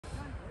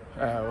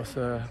It was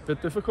a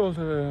bit difficult.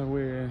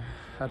 We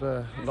had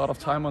a lot of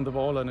time on the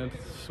ball, and it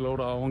slowed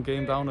our own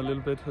game down a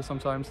little bit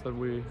sometimes, that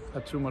we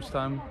had too much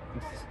time.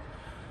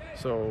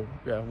 So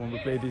yeah, when we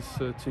play these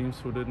teams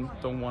who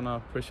don't want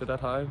to pressure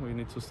that high, we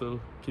need to still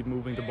keep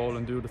moving the ball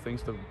and do the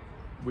things that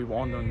we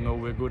want and know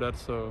we're good at.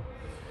 So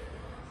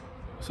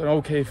it's an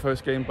okay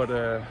first game, but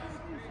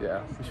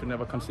yeah, we should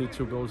never concede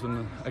 2 goals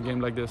in a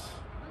game like this.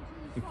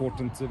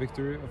 Important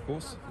victory, of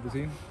course, for the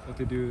team. What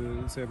did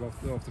you say about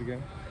after the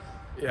game?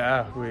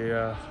 Yeah, we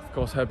are of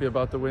course happy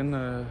about the win.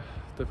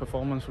 The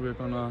performance we're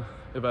gonna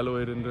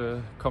evaluate in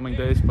the coming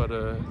days, but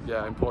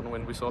yeah, important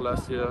win. We saw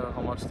last year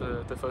how much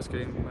the first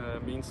game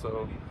means.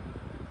 So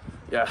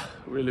yeah,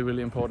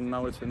 really important.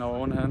 Now it's in our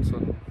own hands,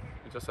 and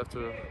we just have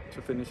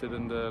to finish it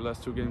in the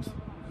last 2 games.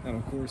 And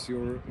of course,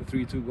 your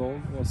 3-2 goal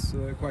was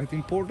quite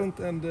important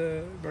and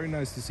very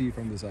nice to see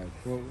from the side.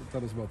 Well,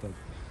 tell us about that.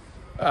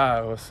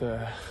 It was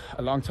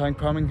a long time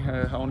coming.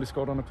 I only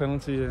scored on a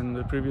penalty in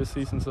the previous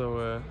season,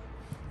 so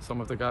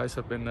some of the guys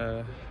have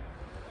been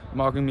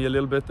mocking me a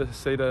little bit to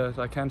say that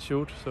I can't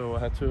shoot. So I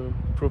had to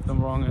prove them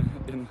wrong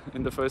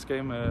in the first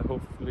game.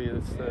 Hopefully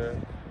it's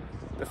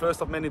the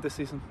first of many this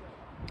season.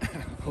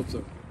 Hope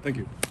so. Thank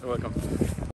you. You're welcome.